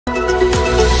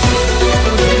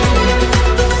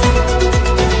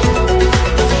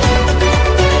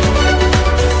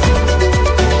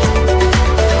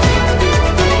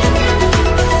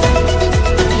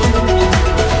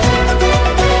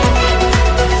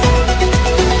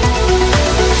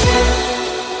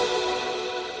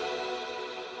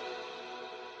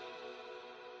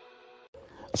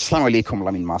Assalamualaikum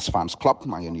Lamin Mas fans club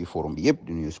maa ngi nuyu forum bi yëpp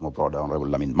di nuyu suma brother honorable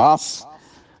Lamin Mas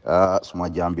suma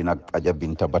jaam bi nag aja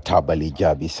binta ba tabali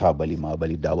jaabi sabali ma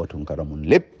bali daawatun karamun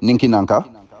lépp ninki nanka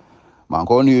maa ngi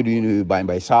ko nuyu di nuyu Baye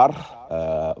Mbaye Sarr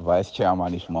vice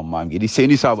chairman suma maam gi di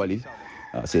Seni Sabaly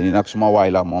Seni nag suma waay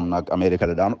la moom nag Amérique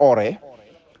la daan ore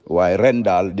waaye ren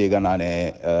daal dégg naa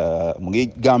ne mu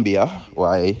ngi Gambia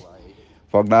waaye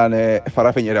foog naa ne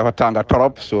Farafenni dafa tànga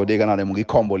trop so dégg naa ne mu ngi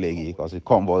Kombo léegi parce que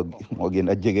Kombo moo gën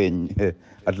a jegeñ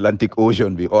Atlantic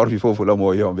Ocean bi or bi foofu la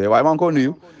moo yombee waaye maa ngi ko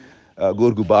nuyu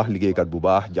góor gu baax liggéeykat bu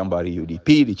baax jàmbaari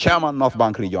UDP di chairman North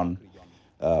Bank Region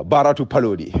Baratu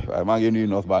Palodi waaye maa ngi nuyu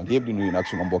North Bank yëpp di nuyu nag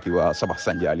suma mbokki waa Sabax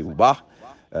Sanjali bu baax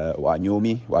waa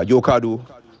ñoomi waa Jokadu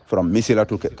from Missila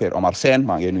to Kër Omar Sène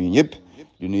maa ngi nuyu ñëpp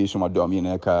di nuyu suma doom yi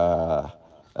nekk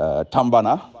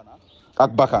Tambana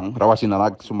ak Bakang rawatina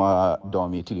nag suma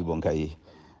doom yi Tilibonka yi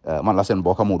man la seen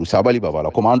mbokk Mamadou Sabaly baba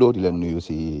la commando di leen nuyu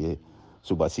si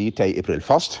suba si tey April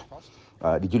 1st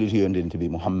di julli si yonent bi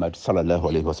Muhammad sallallahu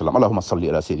alayhi wa sallam allahumma salli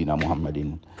ala sayyidina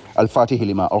Muhammadin al-fatihi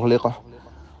lima ughliqa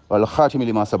wal khatimi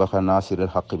lima sabaqa nasir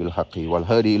al-haqqi bil haqqi wal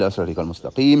hadi ila siratikal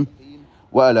mustaqim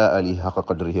wa ala alihi haqqa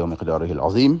qadrihi wa miqdarihi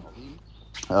al-azim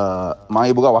maa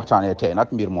ngi bëgg a waxtaanee tey nag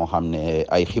mbir moo xam ne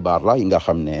ay xibaar la yi nga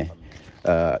xam ne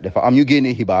dafa am ñu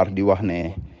génnee xibaar di wax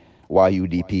ne waa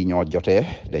UDP ñoo jotee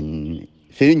dañ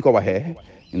fi ñu ko waxee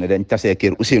ne dañ tasee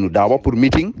kër Ousseynou Daaba pour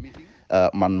meeting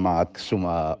man maak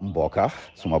suma mbokka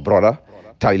suma brother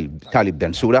Talib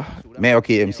Bensouda mayor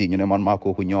KMC ñu ne man maa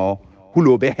kooku ñoo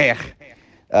xuloo be xeex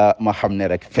ma xam ne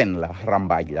rek fen la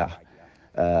rambaaj la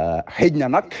xëj na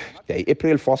nag tey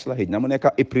April 1st la xëj na mu nekk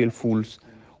April Fools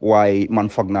waaye man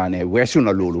foog naa ne weesu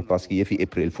na loolu parce que yëfi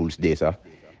April Fools Day sax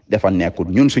dafa nekkul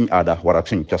ñun suñ aada war ak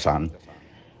suñ cosaan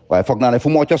waaye foog naa ne fu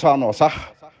moo cosaanoo sax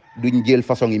duñ jël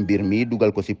façon yi mbir mi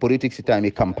dugal ko si politique si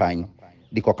time campagne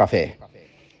di ko kafee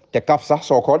te kaf sax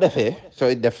soo ko defee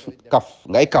sooy def kaf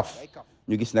ngay kaf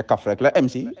ñu gis ne kaf rek la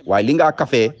MC waaye li nga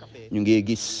kafee ñu ngi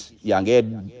gis yaa ngi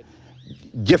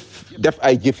jëf def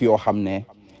ay jëf yoo xam ne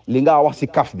li nga wax si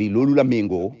kaf bi loolu la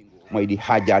méngoo mooy di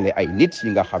xaajaale ay nit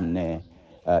yi nga xam ne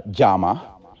jaama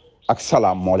ak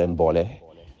salaam moo leen boole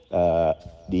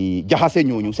di jaxase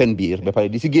ñooñu seen biir ba pare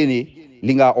di si génnee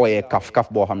li nga ooyee kaf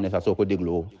boo xam ne sax soo ko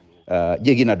dégloo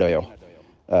jéggi na doyo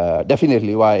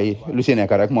definitely waaye lu si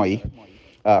nekk rek mooy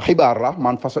xibaar la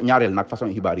man façon ñaareel nag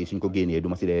façon xibaar yi suñ ko génnee du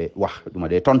ma si dee wax du ma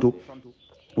dee tontu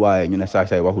waaye ñu ne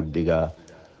saay waxul dëgga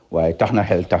waaye tax na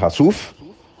xel taxa suuf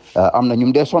am na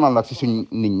ñu dee sonal nag si suñ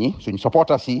nit ñi suñ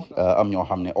supporters yi am ñoo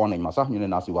xam ne oo nañ ma sax ñu ne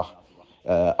naa si wax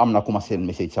am na ku ma seen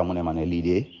message sax mu ne ma ne lii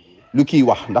dee lu kii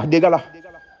wax ndax dëgg la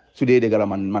su dee dëgg la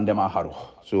man demaa xaru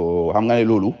so xam nga ne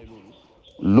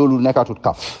loolu nekkatut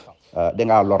kaf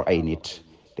dangaa lor ay nit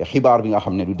te xibaar bi nga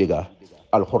xam ne du dëgg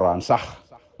alxuraan sax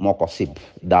moo ko sib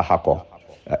daaxa ko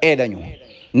eedañu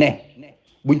ne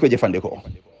buñ ko jëfandikoo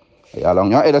yàlla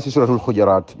ñoo eeda si suratul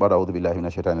xujuraat ba'da a'uudu billahi min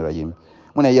ashaytaani rajim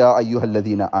mu ne yaa ayyuha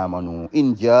alladina amanu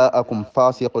in jaakum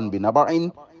fasiqun bi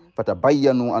naba'in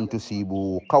fatabayyanu an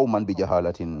tusibu qawman bi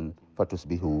jahalatin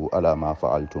fatusbihu ala ma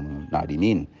fa'altum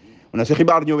nadimin mu ne si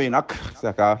xibaar ñëwee nag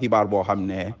saka xibaar boo xam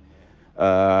ne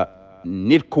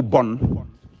nit ku bon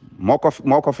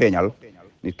moo ko feeñal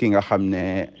nit ki nga xam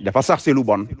ne dafa sax si lu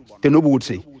bon te no buwut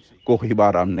si kooku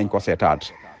xibaaram nañ ko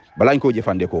seetaat balañ koo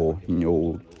jëfandikoo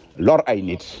ñëw lor ay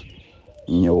nit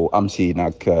ñëw am si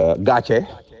nag gàcce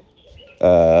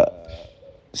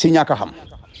si ñàkk a xam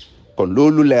kon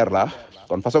loolu leer la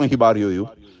kon façon xibaar yooyu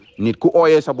nit ku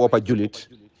ooyee sa boppa julit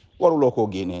waruloo koo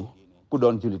génnee ku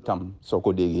doon julit tam soo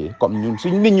ko déggee comme ñun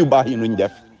suñ nit ñu baax yi nuñ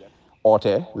def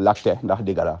oote lakte ndax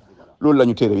dëgg la loolu la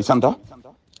ñu téere bi santa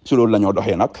su loolu la ñoo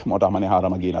doxee nag moo tax ma ne xaaral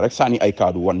ma génn rek sànni ay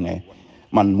kaddu woon ne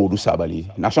man Mamadou Sabaly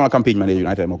National Campaign Manager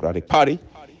United Democratic Party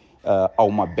aw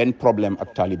ma benn problème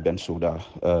ak Talib Bensouda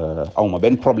aw ma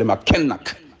benn problème ak kenn nag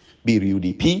biir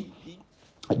UDP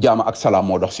jaama ak salaam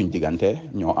moo dox suñ diggante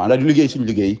ñoo ànda di liggéey suñ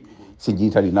liggéey si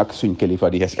njiitali nag suñ kilifa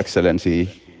di His Excellency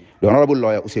the Honorable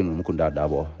Lawyer Ousseynou Mukunda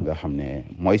Dabo nga xam ne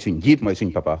mooy suñ njiit mooy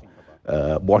suñ papa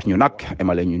boot ñu nag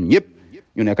emale ñun ñëpp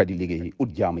ñu nekk di liggéey ut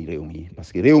jaami réew mi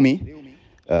parce que réew mi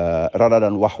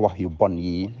radadan wax yu bon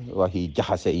yi wax yi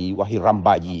jaxase yi wax yi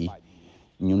rambaaj yi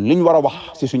ñun liñ war a wax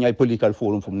si suñu ay political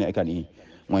forum fu mu nekk nii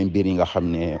mooy mbir yi nga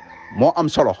xam ne moo am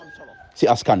solo si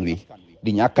askan wi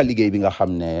di ñàkk liggéey bi nga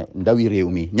xam ne ndawi réew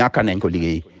mi ñàkk nañ ko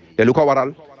liggéey te lu ko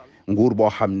waral nguur boo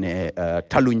xam ne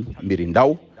taluñ mbiri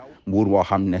ndaw nguur boo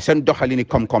xam ne seen doxalini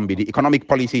koom-koom bi di economic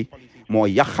policy moo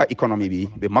yàqa économie bi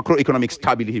ba macroeconomic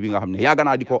stability bi nga xam ne yàgg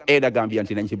naa di ko aida Gambian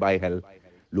si nañ si bàyyi xel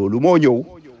loolu moo ñëw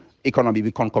économie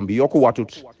bi koom-koom bi yokku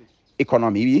watut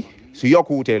économie bi su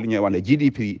yokku wutee lu ñuy wax ne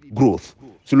GDP growth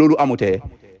su loolu amutee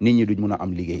nit ñi duñ mun a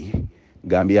am liggéey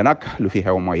Gambia nag lu fi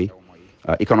xew mooy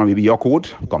économie bi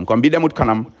yokkuwut comme bi demut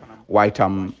kanam waaye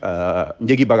tam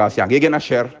njëgi bagage yaa ngi gën a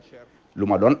cher lu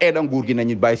ma doon eeda nguur gi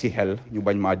nañu bàyyi si xel ñu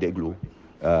bañ maa déglu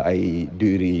ay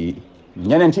duri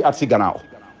ñeneen ci at si gannaaw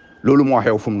loolu moo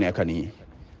xew fu mu nekk nii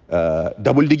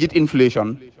double digit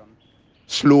inflation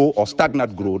slow or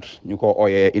stagnant growth ñu ko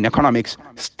ooyee in economics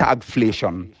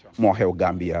stagflation moo xew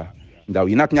Gambia ndaw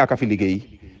yi nag ñàkk a fi liggéey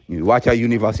ñuy wàcca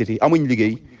university amuñ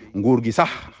liggéey nguur gi sax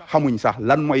xamuñ sax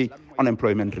lan mooy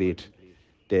unemployment rate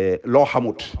te loo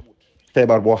xamut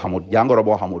feebar boo xamut jàngoro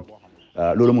boo xamut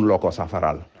loolu mun loo koo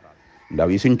safaral ndaw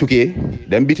yi suñ tukkee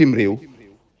dem bitim réew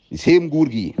seen nguur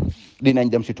gi dinañ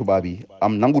dem si tubaab yi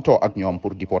am nangutoo ak ñoom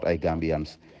pour deport ay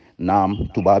Gambians naam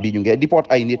tubaab yi ñu ngi deport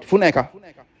ay nit fu nekk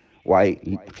waaye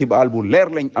xibaar bu leer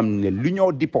lañ am ne lu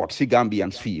ñoo deport si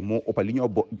Gambians fii moo ëpp li ñoo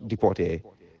deporté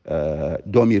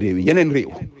doomi réew yi yeneen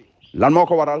réew lan moo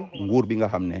ko waral nguur bi nga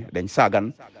xam ne dañ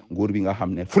saagan nguur bi nga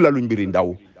xam ne fula luñ mbiri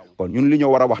ndaw kon ñun li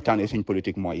ñoo war a waxtaanee suñ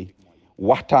politique mooy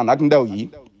waxtaan ak ndaw yi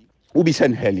ubbi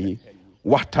seen xel yi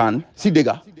waxtaan si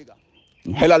dëgga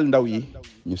ñu xelal ndaw yi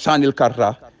ñu sànnil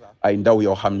karta ay ndaw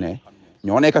yoo xam ne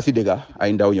ñoo nekk si dëgga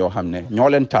ay ndaw yoo xam ne ñoo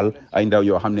leen tal ay ndaw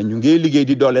yoo xam ne ñu ngi liggéey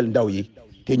di dooleel ndaw yi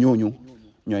te ñooñu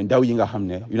ñooy ndaw yi nga xam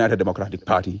ne United Democratic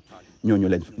Party ñooñu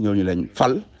leen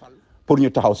fal pour ñu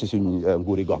taxaw si suñ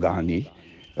nguuri gox gaxan yi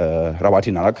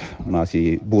rawatina nag maa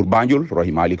si buur Banjul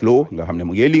Rohey Malick Lowe nga xam ne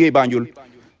mu ngi liggéey Banjul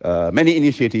many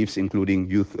initiatives including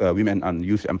youth women and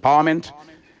youth empowerment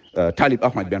Talib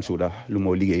Ahmed Bensouda lu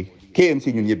moo liggéey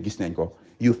KMC ñun yëpp gis nañ ko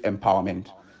youth empowerment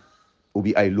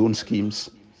ubbi ay loan schemes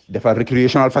defar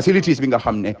recreational facilities bi nga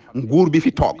xam ne nguur bi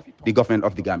fi toog di government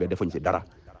of the Gambia defuñ si dara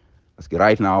parce que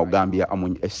right now Gambia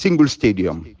amuñ a single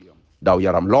stadium daw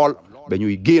yaram lool ba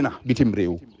ñuy génna bitim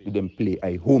réew di dem play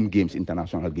ay home games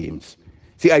international games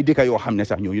si ay dëkk yoo xam ne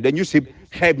sax ñooñu dañu sib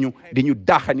xeeb ñu di ñu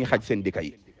daaxani xaj seen dëkk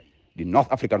yi di North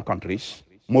African countries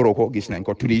Morocco gis nañ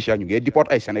ko Tunisia ñu ngi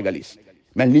deport ay Sénégalais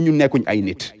mel ni ñu nekkuñ ay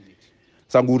nit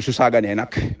sa nguur su saaganee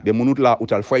nag ba mënut laa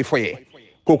utal foyee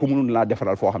kooku mënut laa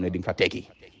defaral foo xam ne di nga fa tekki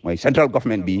mooy central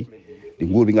government bi di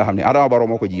nguur bi nga xam ne Adama Barrow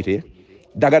moo ko jiite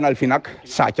daganal fi nag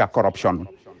sàcca corruption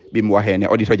bi mu waxee ne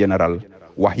auditor général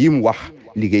wax yi mu wax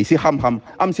liggéey si xam-xam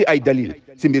am si ay dalil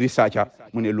si mbiri sàcca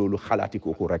mu ne loolu xalaati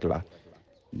kooku rek la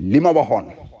li ma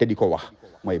waxoon te di ko wax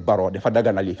mooy Barrow dafa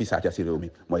daganal yi fi sàcca si réew mi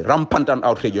mooy rampant and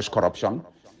outrageous corruption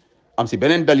am si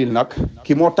beneen dalil nag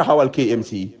ki moo taxawal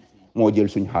KMC moo jël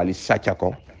suñ xaalis sàcca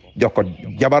ko jox ko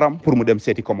jabaram pour mu dem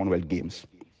seeti Commonwealth Games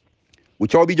bu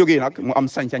coow bi jógee nag mu am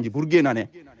sañ-sañ pour génna ne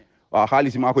waaw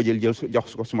xaalis maa ko jël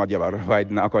jox ko suma jabar waaye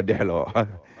dinaa ko delloo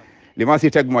li ma si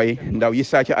teg mooy ndaw yi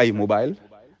sàcca ay mobile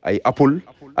ay Apple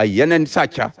ay yeneen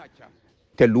sàcca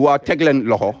te luwaa teg leen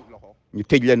loxo ñu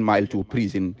tëj leen mile to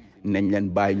prison nañ leen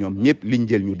bàyyi ñoom ñëpp liñ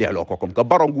jël ñu delloo ko comme que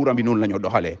Barrow nguuram bi noonu la ñoo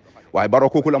doxalee waaye Barrow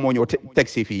kooku la moo ñëw teg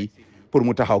si fii pour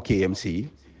mu taxaw KMC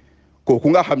kooku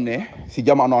nga xam ne si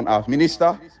jamonoon af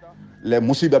ministre le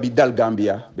musiba bi dal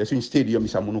Gambia ba suñ stadium bi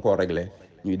sax mënu koo régler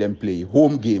ñuy dem play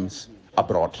home games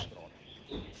abroad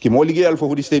ki moo liggéeyal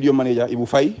foofu di stadium manager Ibu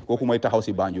Faye kooku mooy taxaw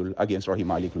si Banjul against Rohey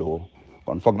Malick Lowe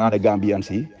kon foog naa ne Gambian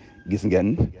si gis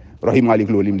ngeen Rohey Malick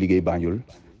Lowe lim liggéey Banjul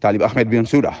Talib Ahmed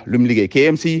Bensouda lim liggéey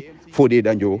KMC Fodé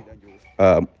Danjo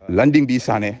Landing Di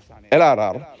Sané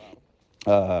LRR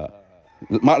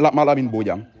Malamine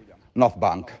Bojang North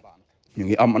Bank ñu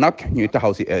ngi am nag ñuy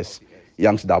taxaw si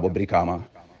Yangs Dabo Brikama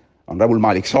Honorable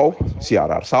Malick Sow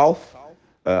CRR South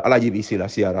Alaji Bi Sila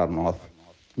CRR North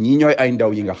ñi ñooy ay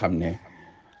ndaw yi nga xam ne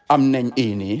am nañ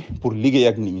ini pour liggéey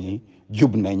ak nit ñi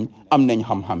jub nañ am nañ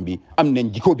xam-xam bi am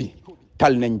nañ jikko bi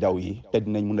tal nañ ndaw yi te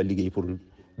dinañ mun a liggéey pour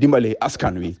dimbale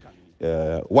askan wi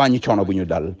wàññi coono bu ñu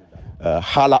dal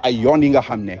xaala ay yoon yi nga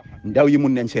xam ne ndaw yi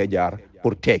mun nañ see jaar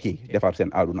pour tekki defar seen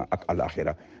aduna ak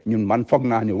alaxira ñun man foog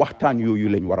naa ne waxtaan yooyu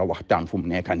lañ war a waxtaan fu mu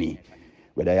nekk nii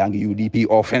wala yaa ngi UDP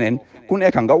o feneen ku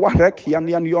nekk nga wax rek yan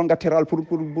yoon nga teral pour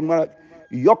ma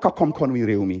yokk koom-koom wi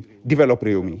réew mi développe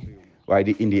réew mi waaye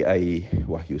di indi ay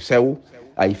wax yu sew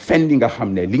ay fen yi nga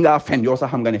xam ne li nga fen yoo sax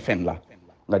xam nga ne fen la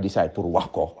nga decide pour wax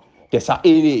ko te sa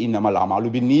éene innamal a'maalu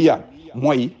binniyaat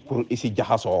mooy pour isi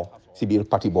jaxasoo si biir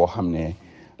parti boo xam ne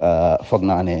foog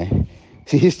naa ne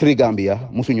si history Gambia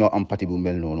musuñoo am parti bu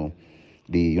mel noonu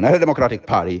the United Democratic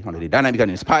Party under the dynamic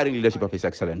and inspiring leadership of His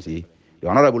Excellency the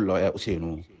Honorable Lawyer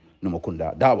Ousainou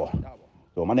Numukunda Darboe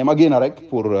so ma ne ma génn rek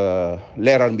pour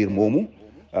leeral mbir moomu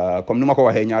comme ni ma ko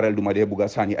waxee ñaareel du ma dee bugg a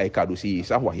sànni ay kaddu si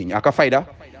sax wax yi ñaaka fayda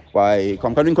waaye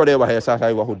comme que nuñ ko dee waxee sax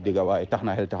ay waxut dëgg waaye tax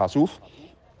na xel taxa suuf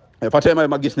fàtte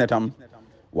ma gis ne tam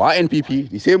waa NPP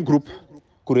di same groupe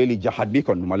kuréeli jaxat bi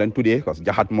kon du ma leen tuddee parce que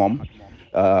jaxat moom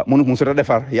mënu musuta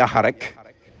defar yaaxa rek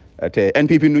te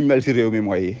NPP nuñ mel si réew mi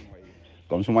mooy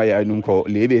comme suma yaay nu ko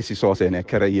léebee si soosee ne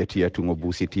kere yetiyatu nga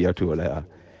buusi tiyatu wala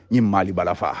ñim maali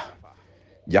bala faa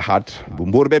jaxaat bu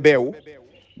mbuur be beew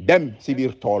dem si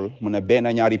biir tool mu ne benn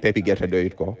ñaari pepi gerte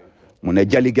doyut ko mu ne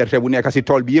jali gerte bu nekk si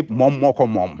tool bi yëpp moom moo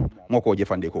ko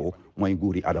jëfandikoo mooy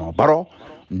nguuri Adama Barrow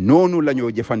noonu la ñoo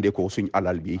jëfandikoo suñ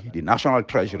alal bi di national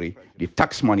treasury di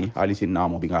tax money xaalisi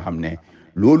naamo bi nga xam ne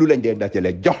loolu lañ dee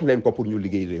dajale jox leen ko pour ñu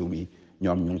liggéey réew mi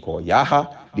ñoom ñu ngi ko yaaxa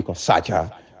di ko sàcca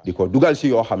di ko dugal si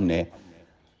yoo xam ne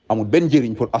amul benn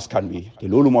njëriñ pour askan bi te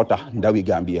loolu moo tax ndawi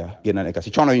Gambia gën a nekk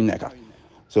si coono yu nekk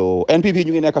so NPP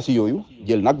ñu ngi nekk si yooyu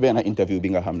jël nag benn interview bi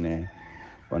nga xam ne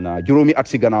wana juróomi at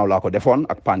si gannaaw laa ko defoon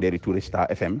ak Panderi Tourista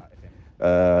FM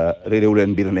réeréew leen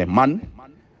mbir ne man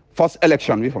first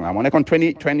election bi foog naa moo nekkoon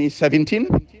 2017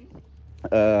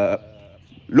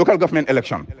 local government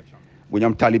election bu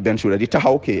ñoom Talib Bensouda di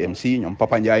taxaw KMC ñoom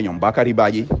Papa Ndiaye ñoom Bakary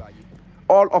Badji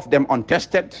all of them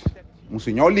untested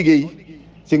musu ñoo liggéey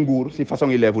si nguur si façon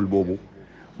yi level boobu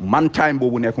man time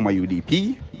boobu nekkuma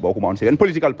UDP bokkuma woon si benn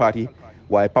political party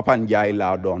waaye Papa Ndiaye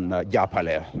laa doon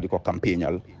jàppale di ko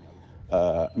campagnal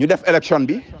ñu def élection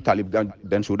bi Talib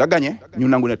Bensouda gagné ñu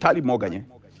nangu ne Talib moo gagné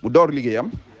mu door liggéeyam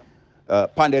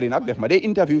Panderi nag def ma day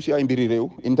interview si ay mbiri réew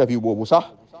interview boobu sax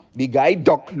bi gars yi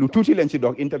dog lu tuuti leen si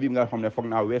dog interview bi nga xam ne foog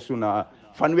naa weesu na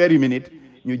fanweeri minute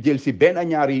ñu jël si benn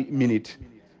ñaari minute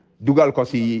dugal ko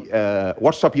si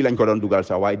WhatsApp yi lañ ko doon dugal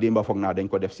sax waaye démba foog naa dañ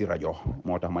ko def si rajo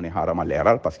moo tax ma ne xaaral ma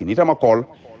leeral parce que nitama call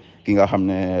ki nga xam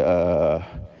ne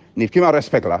nit ki ma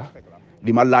respect la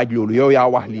di ma laaj loolu yow yaa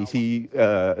wax lii si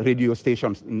radio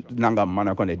station nangam ma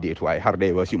ne ko ne déet waaye xar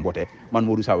day wa si mbote man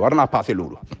Modou Sabaly war naa passé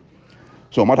loolu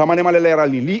so moo tax ma ne ma la leeral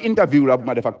ni lii interview la bu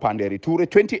ma def ak Panderi Touré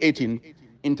 2018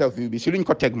 interview bi si luñ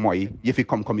ko teg mooy yëfi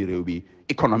koom-koomi réew bi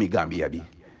économie Gambia bi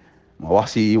ma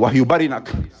wax si wax yu bari nag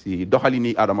si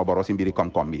doxalini Adama Barrow si mbiri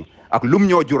koom-koom bi ak lum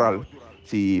ñoo jural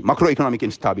si macroeconomic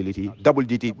instability double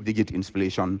digit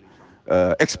inflation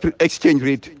exchange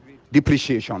rate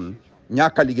depreciation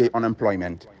ñàkk a liggéey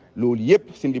unemployment loolu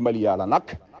yëpp si ndimbali yàlla nag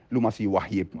lu ma si wax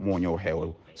yëpp moo ñëw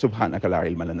xew subhanaka la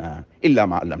ilma lana illa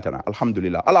ma allamtana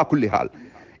alhamdulillah ala kulli haal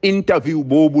interview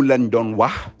boobu lañ doon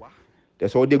wax te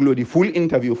soo dégloo di full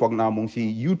interview foog naa mu ngi si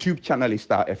YouTube channel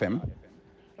Star FM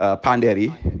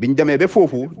Panderi biñ demee ba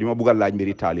foofu di ma bugg a laaj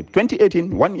mbiri Talib 2018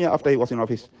 1 year after he was in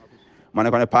office ma ne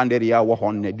ko ne Panderi yaa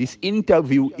waxoon ne this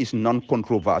interview is non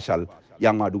controversial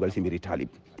yaa ngi maa dugal si mbiri Talib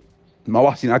ma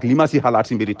wax si nag li ma si xalaat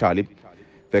si mbiri Talib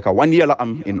fekk 1 year la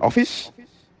am in office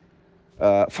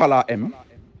fala am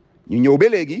ñu ñëw ba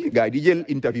léegi gars yi di jël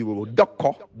interview boobu dog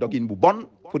ko dogin bu bon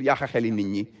pour yàq xeli nit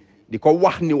ñi di ko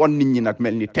wax ni wan nit ñi nag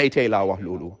mel ni tey laa wax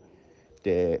loolu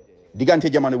te diggante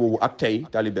jamono boobu ak tey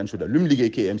Talib Bensouda lu mu liggéey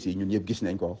KMC ñun ñëpp gis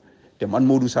nañ ko te man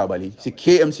Mamadou Sabaly si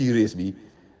KMC race bi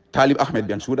Talib Ahmed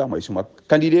Bensouda mooy suma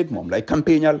candidate moom lay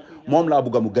campagnal moom laa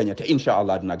bugg a mu gagné te incha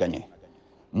allah dina gagné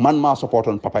man maa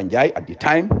supportoon Papa Ndiaye at the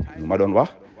time ñu ma doon wax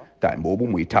time boobu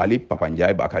muy Talib Papa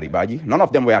Ndiaye Bakary Badji none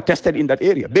of them were tested in that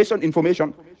area based on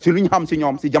information si luñ xam si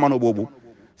ñoom si jamono boobu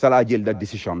sa laa jël that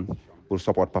decision pour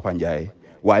support Papa Ndiaye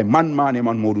waaye man maa ne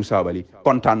man Mamadou Sabaly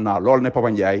kontaan naa lool ne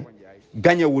Papa Ndiaye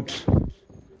gagné wut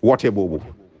woote boobu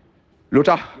lu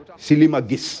tax si li ma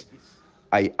gis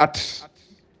ay at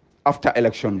after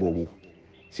election boobu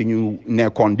si ñu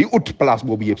nekkoon di ut place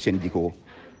boobu yëpp seen diko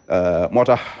moo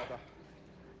tax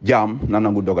jaam na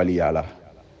nangu dogali yàlla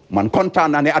man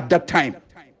kontaan naa ne at that time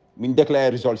min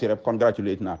déclaré results yi rek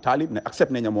congratulate naa Talib ne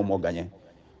accept nañ ne moom moo gagné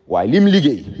waaye lim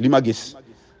liggéey li ma gis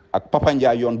ak Papa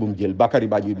Ndiaye yoon bu mu jël Bakary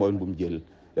Badji yoon bu mu jël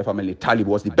dafa mel ni Talib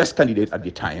was the best candidate at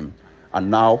the time and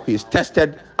now he is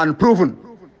tested and proven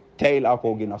tey laa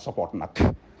ko gën a support nag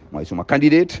mooy suma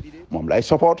candidate moom lay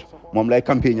support moom lay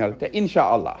campagnal te incha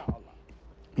allah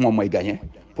moom mooy gagné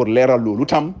pour leeral loolu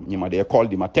tam ñi ma dee call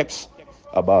di ma text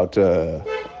about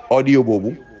audio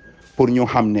boobu pour ñu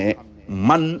xam ne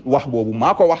man wax boobu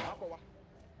maa ko wax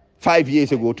 5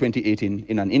 years ago 2018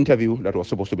 in an interview that was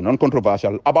supposed to be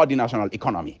non-controversial about the national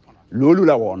economy loolu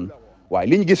la woon waaye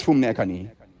li ñu gis fu mu nekk nii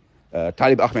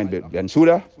Talib Ahmed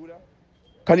Bensouda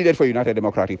candidate for United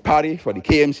Democratic Party for the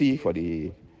KMC for the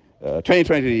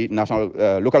 2020 national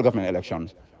local government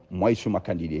elections mooy suma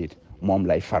candidate moom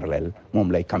lay farlel moom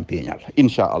lay campagnal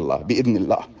incha allah bi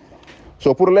idnillah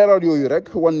so pour leeral yooyu rek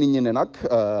wan nit ñi ne nag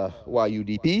waa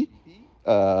UDP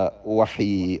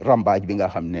waxi rambaaj bi nga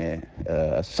xam ne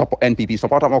NPP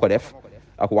supporter moo ko def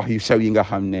ak wax yu sew yi nga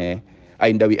xam ne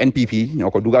ay ndawi NPP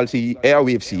ñoo ko dugal si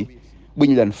airwaves si bu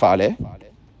ñu leen faale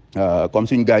comme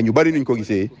suñ gars ñu bari nuñ ko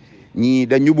gisee ñii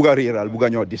dañ ñu bugg a réeral bugg a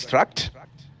ñoo distract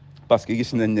parce que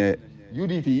gis nañ ne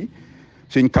UDP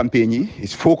suñ campagne yi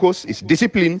is focus is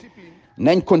discipline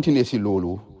nañ continuer si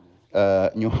loolu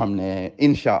ñu xam ne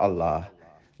incha allah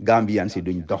Gambian si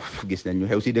duñ dof gis nañ ñu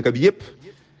xew si dëkk bi yëpp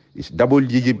is double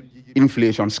digit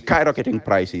inflation, skyrocketing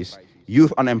prices,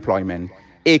 youth unemployment,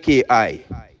 AKI,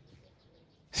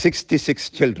 66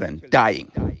 children dying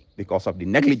because of the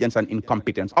negligence and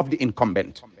incompetence of the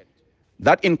incumbent.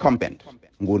 That incumbent,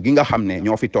 nguur gi nga xam ne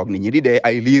ñoo fi toog nit ñi di dee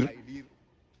ay liir,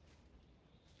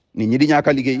 nit ñi di ñàkk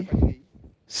a liggéey,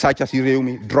 sàcca si réew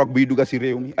mi, drogue bi dugga si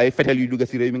réew mi, ay fetel yu dugga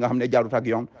si réew mi nga xam ne jaarut ak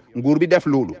yoon, nguur bi def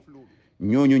loolu.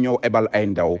 ñooñu ñëw ebal ay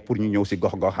ndaw pour ñu ñëw si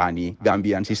gox-goxaan yi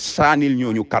Gambian si saanil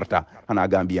ñooñu karta xanaa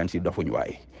Gambian si dofuñu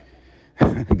waaye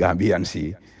Gambian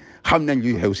si xam nañ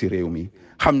luy xew si réew mi,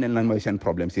 xam nañ lan mooy seen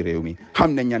problème si réew mi,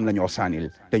 xam nañ ñan la ñoo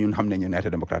saanil te ñun xam nañ United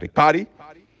Democratic Party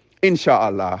incha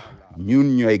allah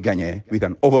ñun ñooy gagné with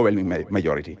an overwhelming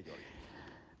majority.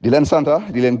 di leen santa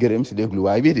di leen gërëm si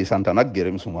dégluwaay bi di santa nag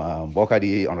gërëm suma mbokka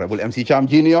di honorable MC Cham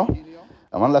Junior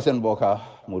man la seen mbokka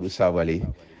Mamadou Sabaly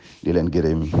di leen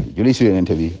gërëm julli si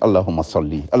yonente bi allahumma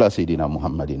salli ala sayyidina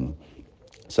muhammadin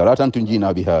salatan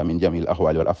tunjina biha min jami al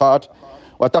ahwali wal afat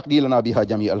wa taqdi lana biha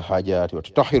jami al hajat wa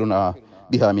tutahhiruna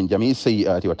biha min jami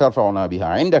sayyiati wa tarfa'una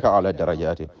biha indaka ala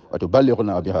darajati wa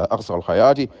tuballighuna biha aqsa al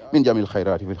hayati min jami al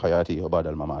khairati fi al hayati wa ba'da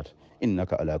al mamat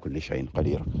innaka ala kulli shay'in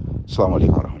qadir. Assalamu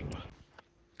alaykum wa rahmatullah.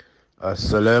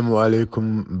 Assalamu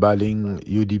alaikum baling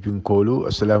UDP Nkolu,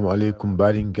 assalamu alaikum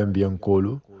baling Gambian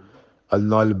Nkolu.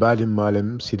 Alnal baling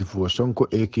malem sidifo sonko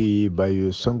eki bayo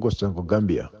sonko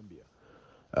Gambia.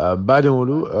 Baling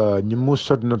olu nyimu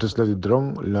short notice la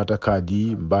drong nata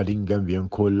kadi baling Gambian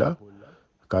Nkola,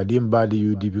 kadi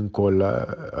mbadi UDP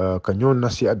Nkola kanyon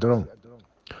nasi adrong.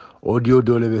 Audio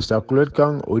dole be sakulet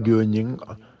kang audio nying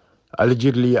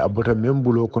allegedly abota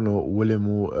membulo kono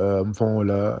wolemu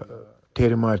mfongola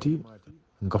terimati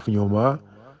ngafunyoma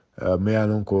me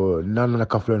yalon ko nanana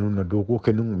kafla nun na doko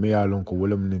kenun me yalon ko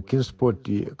wolem nin kin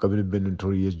sporti kabin ben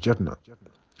tori jotna.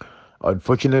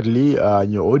 Unfortunately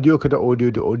nyo audio kada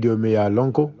audio me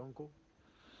yalon ko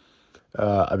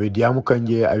abe diamu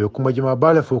kanje abe kuma jama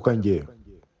bala fo kanje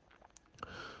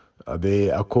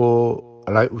abe ako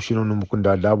alay usino num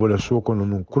kunda dabola soko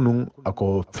nun kunun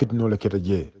ako fitno le keta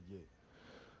je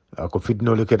ako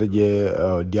fitno le keta je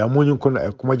diamu nyun kono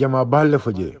kuma jama bala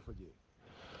fo je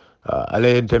ala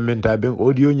entementa ben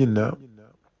audio nyina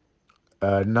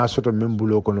na soto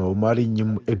membulo kono mari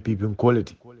nyim NPP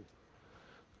quality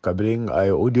kabring ay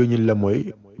audio nyin la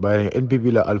moy bay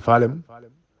NPP la alfalem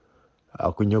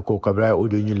ako nyoko kabra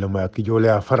audio nyin la moy ki jole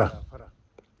afara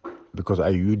because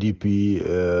ay UDP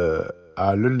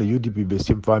a lon UDP be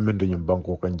simfamendo nyim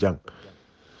banko kan jang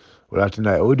wala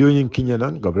tina audio nyin kinya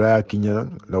nan kabra kinya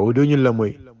nan na audio nyin la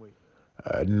moy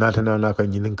natana na kan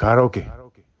nyin karaoke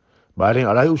baring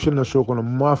alay usulna sokono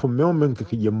mafo men ke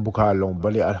jembuka long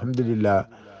bali alhamdulillah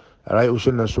alay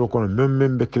usulna sokono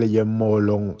men be kele jemmo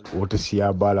long wote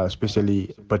siya bala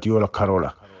especially patiola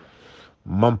karola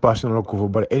man personal ko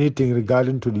but anything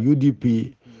regarding to the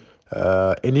UDP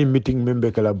any meeting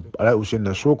member kala alay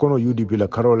usulna sokono UDP la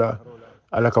karola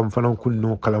ala kam fanan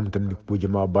kunno kalam tan ko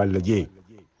jema bala je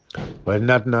bal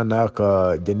natna na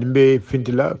ka janimbe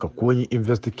fintila ka ko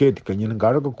investigate ka nyin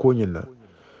ngaro ko ko nyina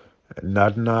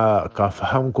natna ka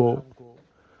faham ko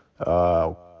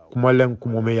kuma len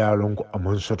kuma me yalon ko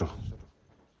amon soto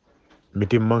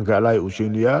mitim manka alay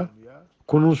useniya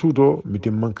kunu suto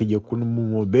mitim manka je kunu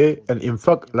mumo be and in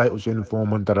fact lay useni fo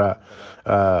mantara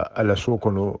ala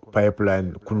sokono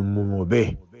pipeline kunu mumo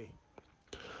be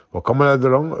o kamala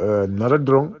drong nara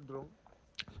drong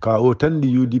ka o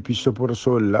tandi UDP support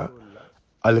solla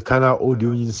alkana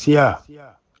audio nyin siya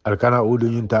alkana audio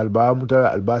nyin talba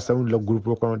muta alba sound la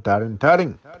groupe ko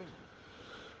tarin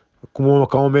kumo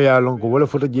kawme ya lonko wala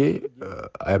foto je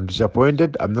I am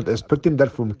disappointed. I'm not expecting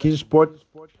that from Kingsport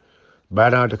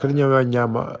bana ta kanya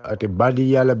nyama ate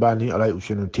badi yala bani alay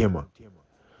usenu tema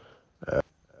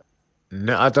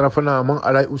ne atrafana man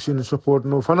alay usenu support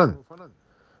no fanan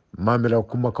mamira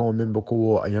kuma kawo membe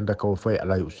ko ayanda kawo fay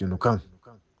alay usenu kan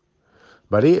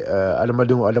bari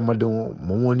adamadun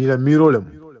momoni la mirolem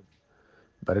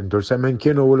bari dol samen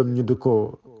keno wolum nyudu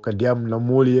ko kadiam na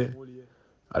moliye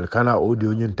alkana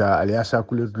audio nyinta aliasa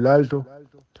kuletu lalto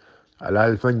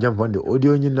alal fanjam fande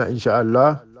audio nyina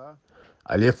inshallah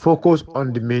ali focus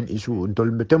on the main issue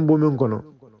untol metembo men kono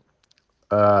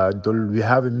we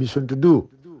have a mission to do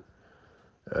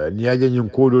niaje nyun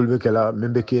kodol be kala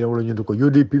membe kene wala nyudu ko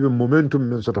UDP be momentum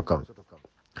men soto kan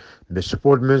be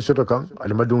support men soto kan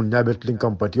almadun nyabet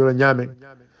linkam patiola nyame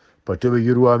patiobe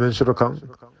yurwa men soto kan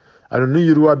anu ni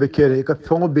yurwa be kere ka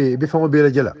fongo be la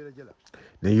jela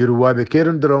ne yurwa be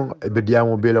keren dron be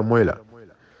diamo be la moyla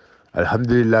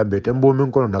alhamdulillah be tembo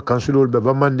men kono na kansulol be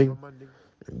bamanding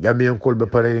Gambien kol be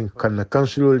pare kan na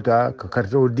councilol ta ka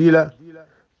karto dila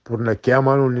pour na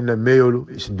kiamano ni na meyolu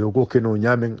isi doko keno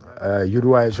nyamen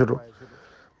yurwa e soto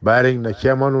baring na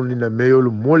kiamano ni na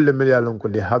meyolu molle melyalon ko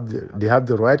they have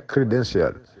the right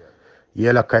credential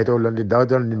yela kayto landi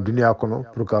dawdal ni dunia kono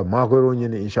pour ka makoro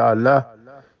nyini inshallah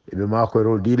ibe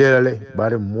makoro dilele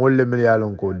bare molle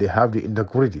melyalon ko they have the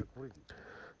integrity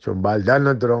so bal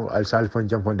dalna dron al salfan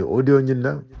jamfande audio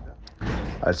nyinna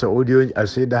al sa audio al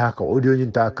sayda haka audio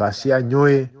nyinta ka siya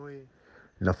nyoye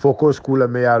na focus kula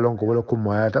me ya lon ko wala ko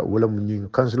mayata wala mun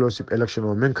councilorship election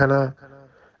o men kana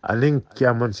anin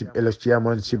chairmanship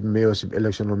mayorship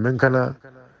election o men kana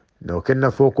no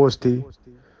kenna focus ti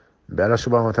be ala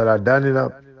subhanahu wa ta'ala danila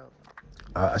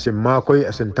asen makoy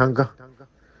asen tanka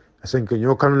asen ke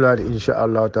nyokan la insha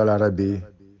Allah ta'ala rabbi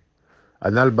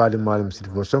anal badi malam sit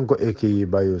fo sonko eki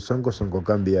bayo sonko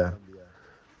Gambia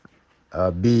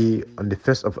be on the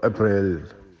 1st of April.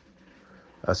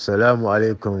 Assalamu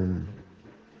alaikum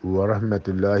wa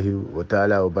rahmatullahi wa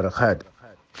ta'ala wa barakatuh.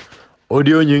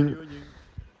 Audio nying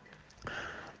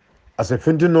ase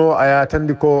fintuno aya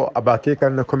tandiko abake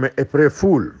kan na comme April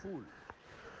Fool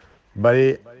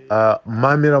bari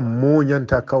mamira mo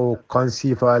nyanta kawo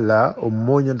kansifa la o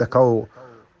mo nyanta kawo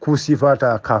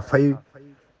kusifata ka fay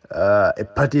a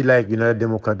party like United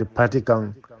Democratic Party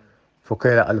kan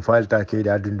fokela alfalta ke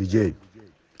da dundu je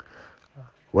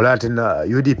wala tin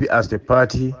UDP as the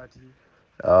party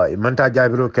imanta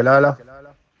jabiro kelala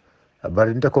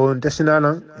bari nta ko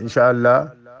ntesinana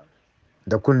inshallah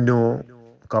da kunno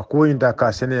ka koyinta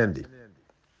ka seneyandi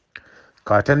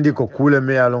ka tandi ko kule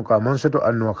me yalon ka mansoto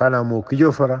anno kana mo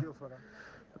kijo fara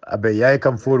abe yaay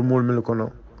kam formul mil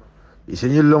kono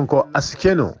isenyi lon ko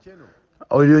askeno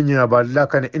audio nya badla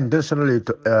kan intentionally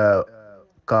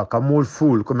ka kamul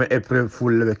full comme April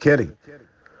Fool le keri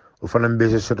o fanam be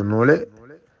soto nole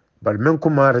bal men ko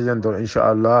mara jando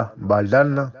inshallah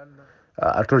baldanna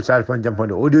atol salfan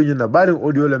jampande audio nya bari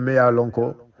audio le me yalon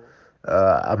ko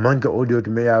a manque audio to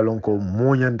me yalon ko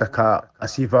moñanta ka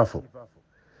asifa fo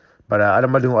bara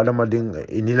alamadin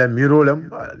inila mirolem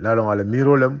lalon ala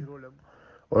mirolem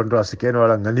on do asikeno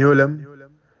wala nganiolem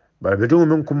bara betu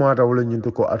men kuma ta wala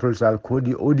nyinto ko atol sal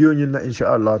kodi audio nyina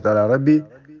inshallah taala rabbi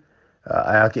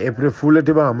ayake April Fool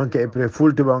te ba manque April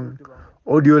Fool te bang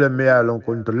audio le me yalon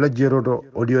ko to lajjero do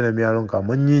audio le me yalon ka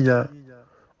manyinya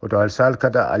o to al sal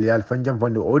kata al yal fanjam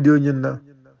fande audio nyina.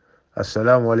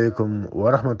 Assalamu alaikum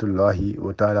wa rahmatullahi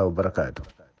wa ta'ala wa barakatuh.